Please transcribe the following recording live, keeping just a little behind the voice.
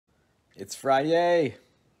It's Friday.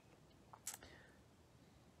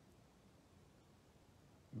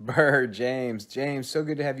 Burr, James, so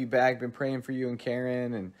good to have you back. Been praying for you and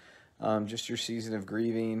Karen and just your season of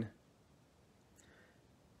grieving.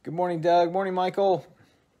 Good morning, Doug. Morning, Michael.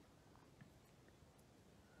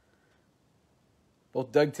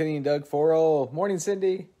 Both Doug Tinney and Doug Forrell. Morning,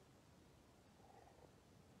 Cindy.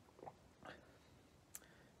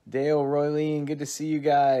 Dale, Roylene, good to see you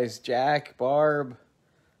guys. Jack, Barb,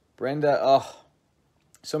 Brenda. Oh,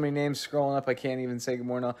 so many names scrolling up. I can't even say good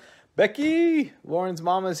morning. Becky, Lauren's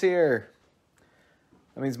mama's here.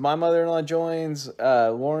 That means my mother-in-law joins.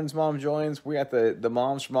 Lauren's mom joins. We got the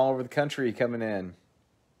moms from all over the country coming in.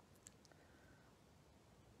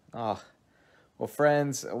 Oh, well,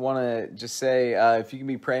 friends, I want to just say if you can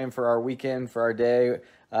be praying for our weekend, for our day,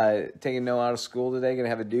 taking Noah out of school today, going to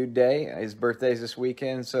have a dude day. His birthday's this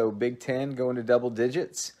weekend, so Big 10 going to double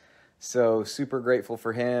digits. So super grateful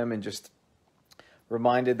for him and just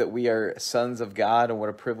reminded that we are sons of God and what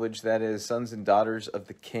a privilege that is, sons and daughters of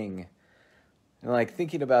the King. And like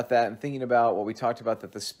thinking about that and thinking about what we talked about,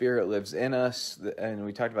 that the Spirit lives in us, and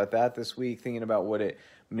we talked about that this week, thinking about what it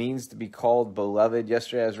means to be called beloved.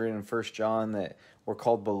 Yesterday I was reading in 1 John that we're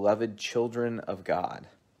called beloved children of God.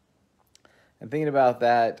 And thinking about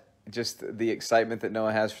that, just the excitement that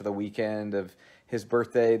Noah has for the weekend of his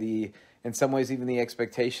birthday, in some ways even the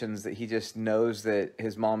expectations that he just knows that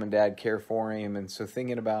his mom and dad care for him. And so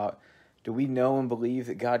thinking about, do we know and believe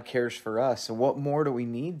that God cares for us? And what more do we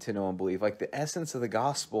need to know and believe? Like the essence of the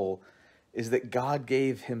gospel is that God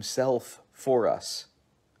gave himself for us.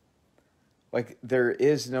 Like there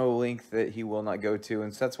is no length that he will not go to.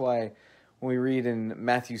 And so that's why when we read in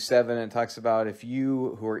Matthew 7, it talks about if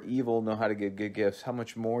you who are evil know how to give good gifts, how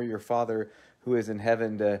much more your Father who is in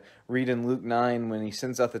heaven. To read in Luke 9, when he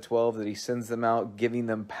sends out the 12, that he sends them out, giving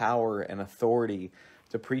them power and authority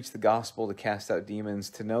to preach the gospel, to cast out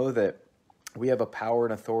demons, to know that we have a power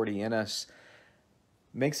and authority in us,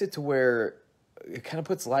 makes it to where it kind of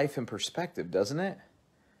puts life in perspective, doesn't it?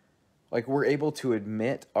 Like we're able to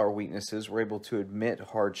admit our weaknesses, we're able to admit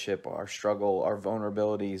hardship, our struggle, our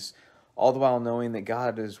vulnerabilities, all the while knowing that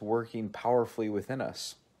God is working powerfully within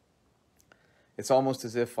us. It's almost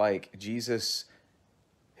as if like Jesus,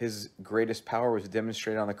 his greatest power was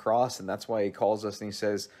demonstrated on the cross, and that's why he calls us and he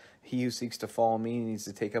says, he who seeks to follow me needs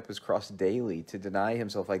to take up his cross daily, to deny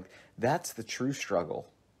himself. Like that's the true struggle.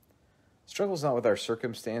 Struggle's not with our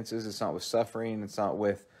circumstances, it's not with suffering, it's not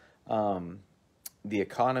with the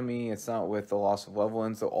economy, it's not with the loss of loved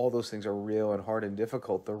ones. All those things are real and hard and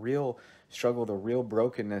difficult. The real struggle, the real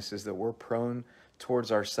brokenness is that we're prone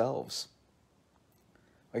towards ourselves.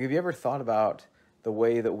 Like, have you ever thought about the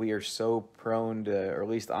way that we are so prone to, or at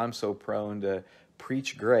least I'm so prone to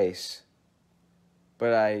preach grace,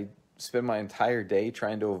 but I spend my entire day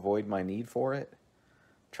trying to avoid my need for it,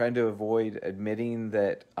 trying to avoid admitting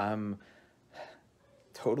that I'm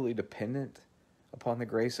totally dependent upon the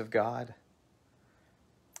grace of God?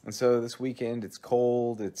 And so this weekend, it's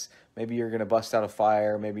cold. It's maybe you're going to bust out a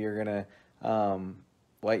fire. Maybe you're going to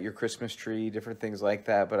light your Christmas tree, different things like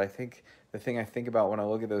that. But I think the thing I think about when I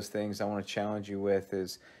look at those things, I want to challenge you with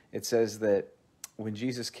is it says that when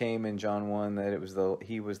Jesus came in John 1, that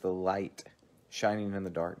he was the light shining in the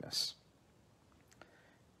darkness.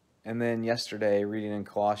 And then yesterday, reading in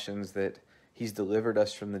Colossians that he's delivered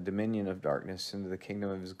us from the dominion of darkness into the kingdom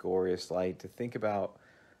of his glorious light. To think about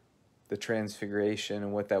the transfiguration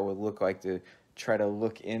and what that would look like, to try to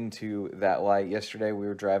look into that light. Yesterday we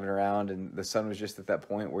were driving around and the sun was just at that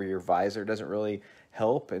point where your visor doesn't really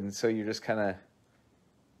help, and so you're just kind of,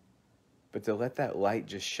 but to let that light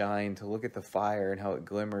just shine, to look at the fire and how it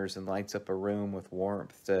glimmers and lights up a room with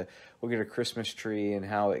warmth, to look at a Christmas tree and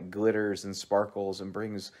how it glitters and sparkles and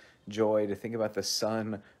brings joy, to think about the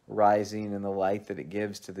sun rising and the light that it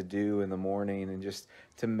gives to the dew in the morning, and just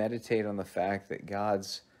to meditate on the fact that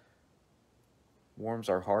God's warms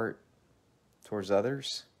our heart towards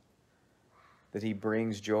others, that he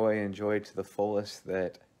brings joy and joy to the fullest,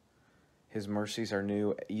 that his mercies are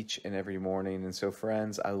new each and every morning. And so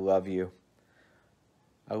friends, I love you.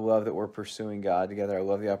 I love that we're pursuing God together. I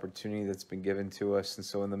love the opportunity that's been given to us. And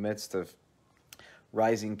so in the midst of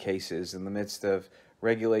rising cases, in the midst of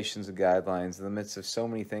regulations and guidelines, in the midst of so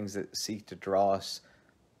many things that seek to draw us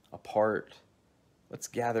apart, let's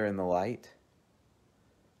gather in the light.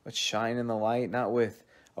 Let's shine in the light, not with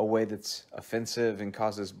a way that's offensive and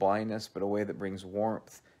causes blindness, but a way that brings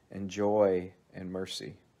warmth and joy and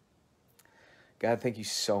mercy. God, thank you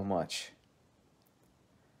so much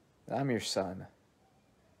that I'm your son,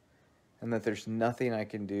 and that there's nothing I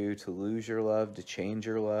can do to lose your love, to change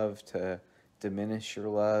your love, to diminish your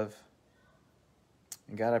love.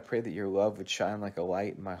 And God, I pray that your love would shine like a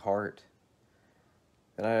light in my heart,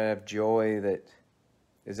 that I have joy that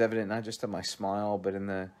is evident not just in my smile, but in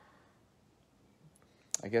the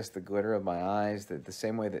glitter of my eyes, that the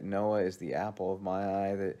same way that Noah is the apple of my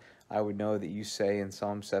eye, that I would know that you say in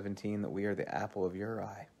Psalm 17 that we are the apple of your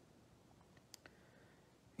eye.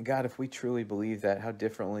 And God, if we truly believe that, how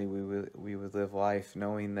differently we would live life,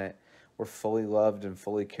 knowing that we're fully loved and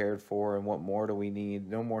fully cared for, and what more do we need?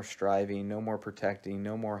 No more striving, no more protecting,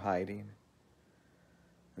 no more hiding.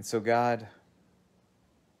 And so God,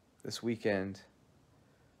 this weekend,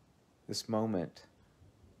 this moment,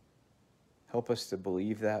 help us to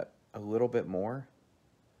believe that a little bit more.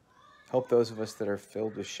 Help those of us that are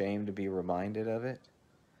filled with shame to be reminded of it.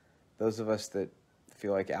 Those of us that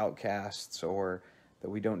feel like outcasts or that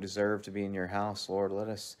we don't deserve to be in your house, Lord, let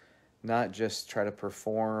us not just try to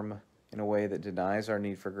perform in a way that denies our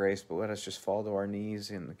need for grace, but let us just fall to our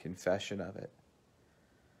knees in the confession of it.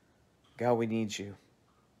 God, we need you.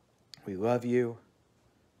 We love you.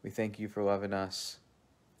 We thank you for loving us.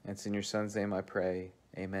 And it's in your Son's name I pray.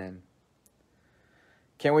 Amen.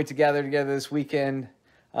 Can't wait to gather together this weekend.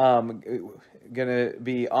 Going to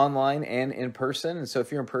be online and in person. And so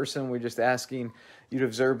if you're in person, we're just asking you to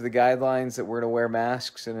observe the guidelines that we're to wear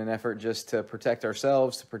masks in an effort just to protect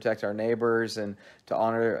ourselves, to protect our neighbors, and to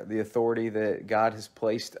honor the authority that God has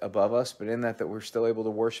placed above us. But in that we're still able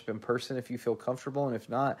to worship in person if you feel comfortable. And if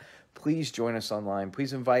not, please join us online.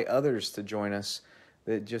 Please invite others to join us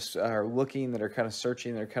that just are looking, that are kind of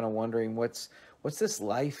searching, that are kind of wondering, what's this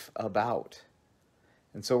life about?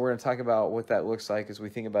 And so we're going to talk about what that looks like as we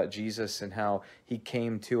think about Jesus and how he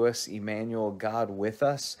came to us, Emmanuel, God with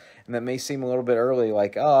us. And that may seem a little bit early,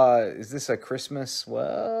 like, is this a Christmas?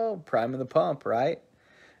 Well, prime of the pump, right?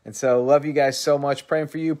 And so love you guys so much. Praying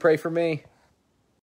for you. Pray for me.